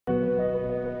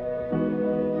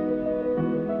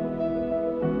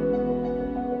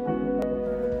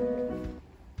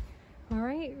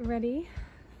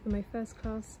for my first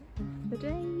class of the day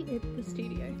in the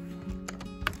studio.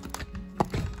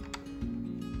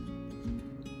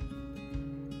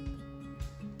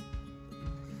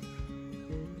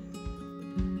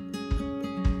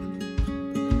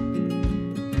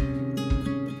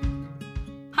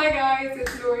 Hi guys,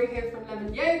 it's Laurie here from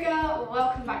Lemon Yoga.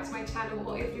 Welcome back to my channel,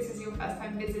 or if this is your first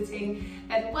time visiting,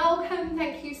 then welcome.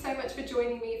 Thank you so much for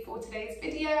joining me for today's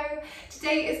video.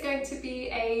 Today is going to be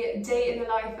a day in the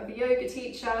life of a yoga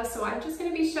teacher, so I'm just going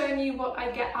to be showing you what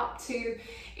I get up to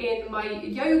in my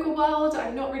yoga world.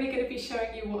 I'm not really going to be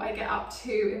showing you what I get up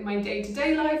to in my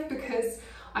day-to-day life because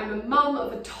I'm a mum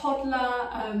of a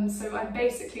toddler, so I'm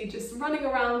basically just running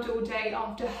around all day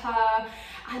after her,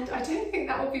 and I don't think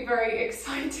that would be very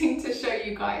exciting to show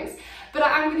you guys. But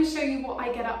I am going to show you what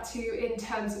I get up to in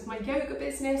terms of my yoga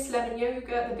business, Lemon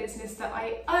Yoga, the business that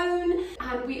I own.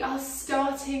 And we are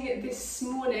starting this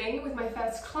morning with my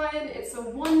first client. It's a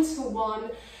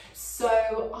one-to-one,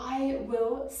 so I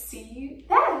will see you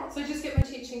there. So I just get my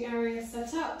teaching area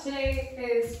set up. Today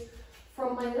is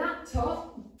from my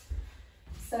laptop.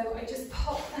 So I just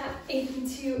pop that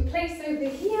into place over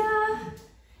here.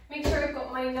 Make sure I've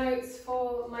got my notes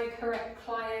for my correct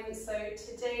client. So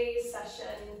today's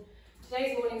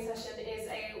morning session is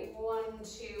a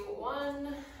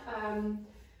one-to-one,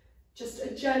 just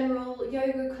a general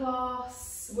yoga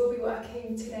class. We'll be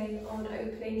working today on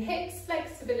opening hips,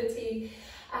 flexibility,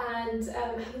 and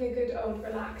having a good old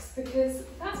relax, because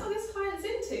that's what this client's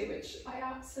into, which I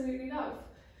absolutely love.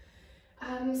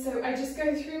 So I just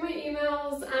go through my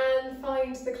emails and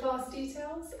find the class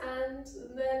details, and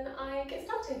then I get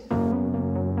started.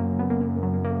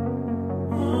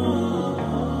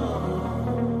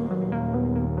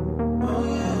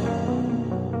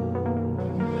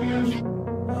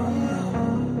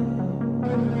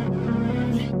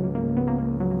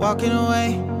 Walking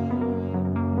away,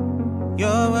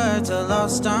 your words are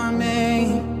lost on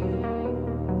me.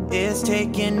 It's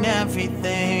taking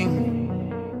everything.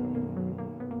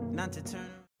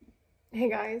 Hey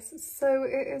guys, so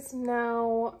it is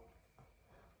now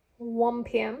 1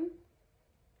 p.m,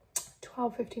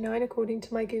 12:59 according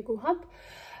to my Google Hub.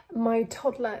 My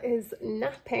toddler is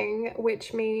napping,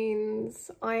 which means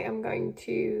I am going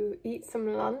to eat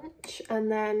some lunch,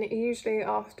 and then usually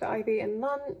after I've eaten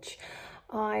lunch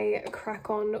I crack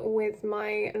on with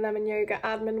my Lemon Yoga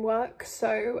admin work.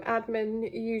 So admin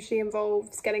usually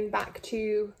involves getting back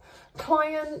to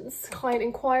client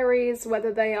inquiries,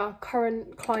 whether they are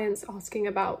current clients asking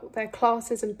about their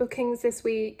classes and bookings this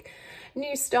week,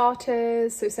 new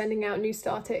starters, so sending out new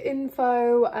starter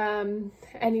info,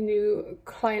 any new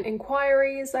client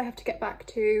inquiries I have to get back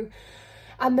to,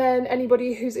 and then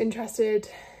anybody who's interested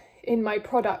in my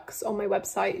products on my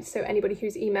website, so anybody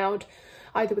who's emailed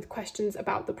either with questions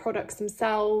about the products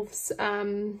themselves,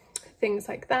 things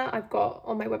like that. I've got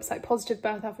on my website positive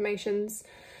birth affirmations,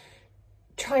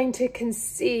 trying to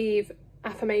conceive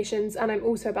affirmations, and I'm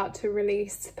also about to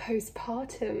release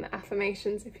postpartum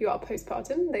affirmations. If you are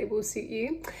postpartum, they will suit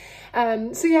you.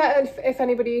 So yeah, if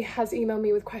anybody has emailed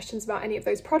me with questions about any of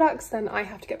those products, then I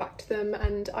have to get back to them,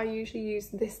 and I usually use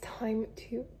this time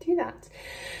to do that.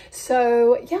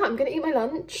 So yeah, I'm gonna eat my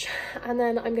lunch and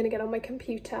then I'm gonna get on my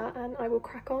computer and I will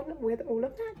crack on with all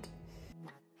of that.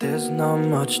 There's not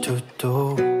much to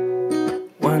do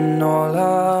when all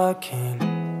I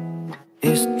can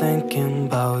is thinking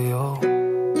about you.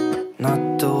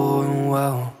 Not doing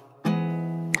well,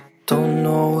 don't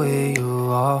know where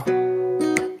you are,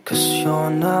 'cause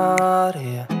you're not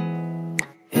here.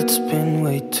 It's been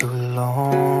way too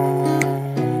long.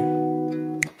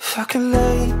 If I could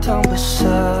lay down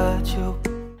beside you.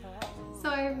 So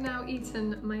I've now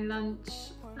eaten my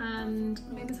lunch and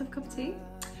made myself a cup of tea.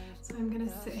 So I'm gonna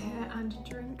sit here and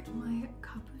drink my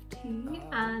cup of tea,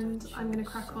 and I'm gonna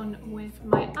crack on with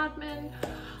my admin.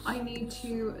 I need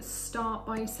to start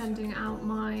by sending out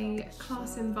my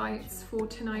class invites for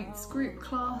tonight's group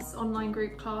class, online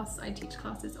group class. I teach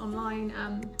classes online,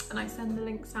 and I send the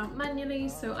links out manually,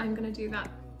 so I'm gonna do that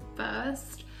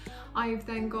first. I've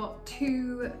then got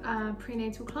 2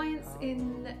 prenatal clients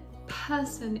in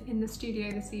person in the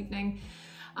studio this evening.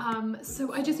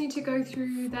 So I just need to go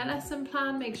through their lesson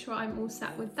plan, make sure I'm all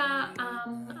set with that,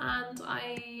 and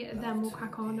I then will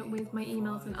crack on with my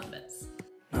emails and others.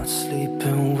 Not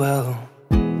sleeping well,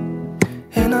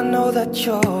 and I know that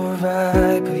you're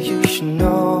right, but you should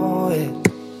know it.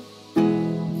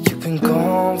 You've been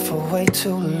gone for way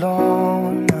too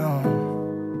long now.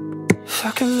 If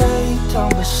I could lay down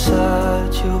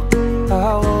beside you, I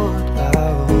would.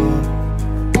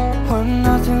 When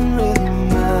nothing really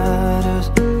matters,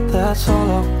 that's all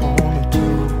I wanna do.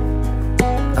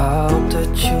 I hope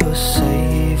that you are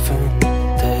safe and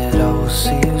that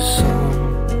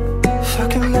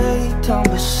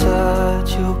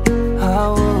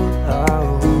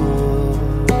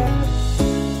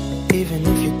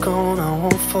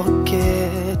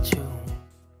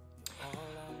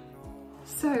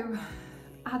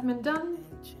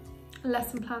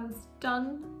lesson plan's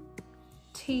done,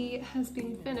 tea has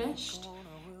been finished.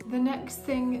 The next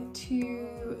thing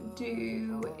to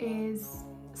do is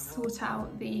sort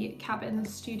out the cabin, the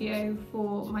studio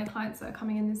for my clients that are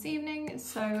coming in this evening.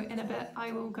 So in a bit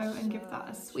I will go and give that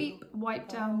a sweep, wipe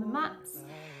down the mats,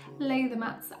 lay the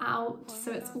mats out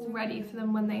so it's all ready for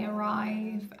them when they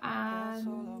arrive,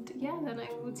 and yeah, then I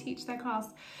will teach their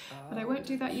class. But I won't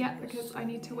do that yet because I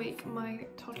need to wake my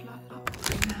toddler up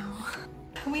right now.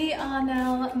 We are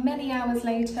now many hours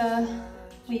later.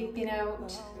 We've been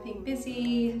out being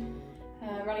busy,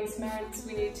 running some errands.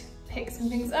 We need to pick some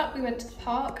things up. We went to the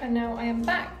park and now I am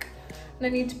back and I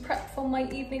need to prep for my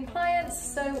evening clients.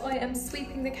 So I am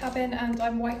sweeping the cabin and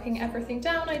I'm wiping everything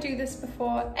down. I do this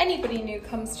before anybody new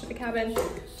comes to the cabin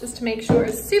just to make sure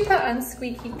it's super and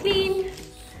squeaky clean.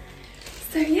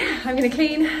 So yeah, I'm gonna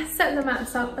clean, set the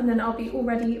mats up, and then I'll be all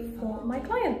ready for my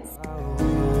clients.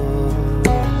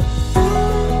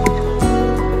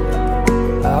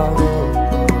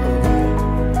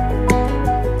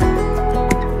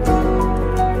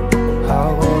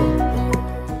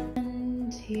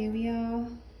 And here we are,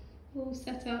 all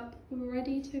set up,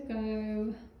 ready to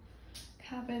go.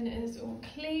 Cabin is all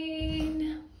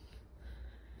clean,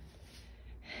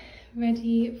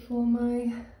 ready for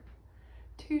my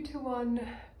 2-to-1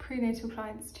 prenatal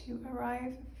clients to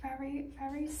arrive very,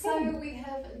 very soon. So we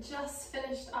have just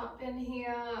finished up in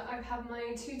here. I've had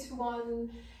my 2-to-1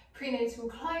 prenatal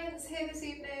clients here this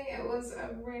evening. It was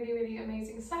a really, really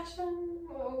amazing session.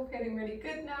 We're all feeling really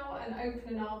good now and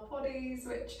open in our bodies,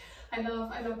 which I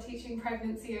love. I love teaching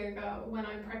pregnancy yoga when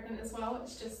I'm pregnant as well.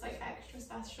 It's just like extra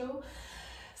special.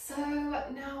 So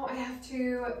now I have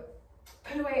to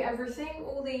put away everything.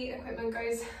 All the equipment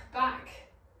goes back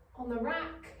on the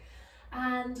rack,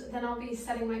 and then I'll be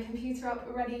setting my computer up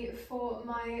ready for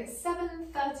my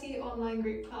 7:30 online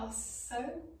group class.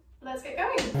 So let's get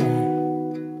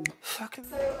going.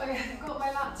 So I've got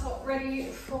my laptop ready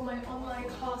for my online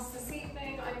class this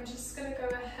evening. I'm just going to go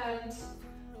ahead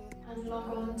and log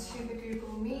on to the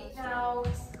Google Meet now.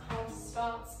 The class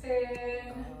starts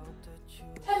in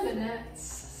 10 minutes.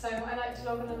 So I like to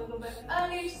log on a little bit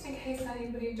early just in case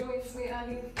anybody joins me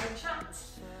early for a chat.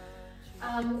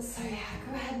 So yeah,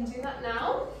 go ahead and do that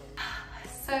now.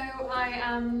 So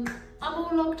I'm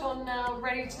all logged on now,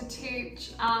 ready to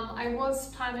teach. I was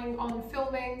planning on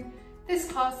filming this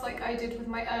class like I did with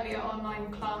my earlier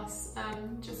online class,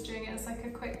 just doing it as like a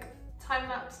quick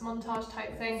time-lapse montage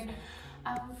type thing.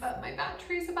 But my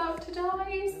battery's about to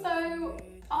die, so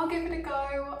I'll give it a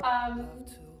go.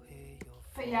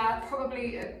 But yeah,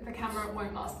 probably the camera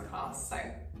won't last the class, so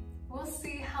we'll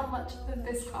see how much of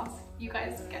this class you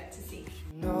guys get to see.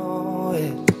 Know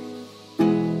it.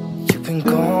 You've been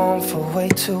gone for way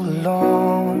too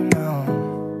long now.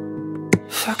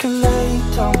 If I could lay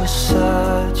down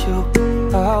beside you,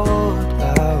 I would.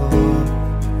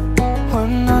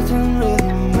 When nothing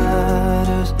really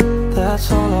matters,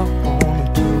 that's all I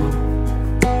wanna do.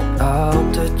 I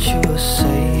hope that you are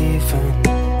safe and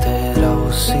that I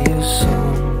will see you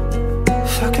soon.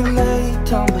 If I could lay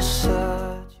down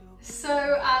beside you.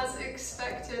 So as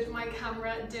expected, my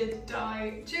camera did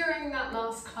die during that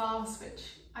last class,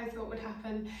 which I thought would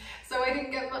happen. So I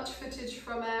didn't get much footage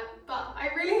from it, but I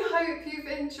really hope you've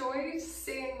enjoyed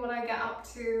seeing what I get up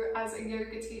to as a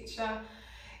yoga teacher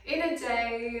in a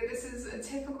day. This is a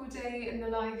typical day in the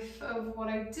life of what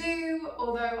I do,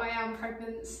 although I am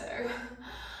pregnant, so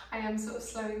I am sort of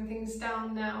slowing things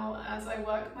down now as I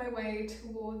work my way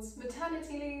towards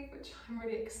maternity leave, which I'm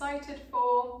really excited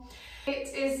for.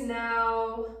 It is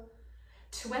now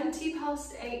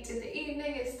 8:20 in the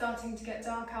evening. It's starting to get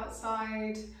dark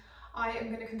outside. I am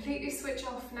going to completely switch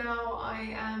off now.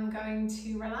 I am going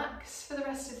to relax for the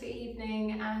rest of the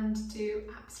evening and do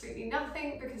absolutely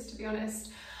nothing because, to be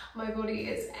honest, my body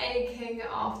is aching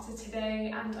after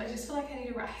today and I just feel like I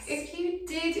need a rest. If you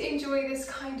did enjoy this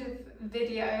kind of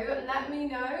video, let me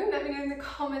know. Let me know in the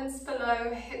comments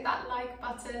below. Hit that like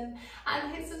button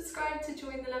and hit subscribe to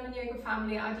join the Lemon Yoga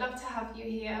family. I'd love to have you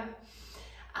here.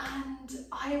 And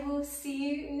I will see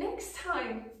you next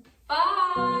time.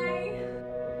 Bye!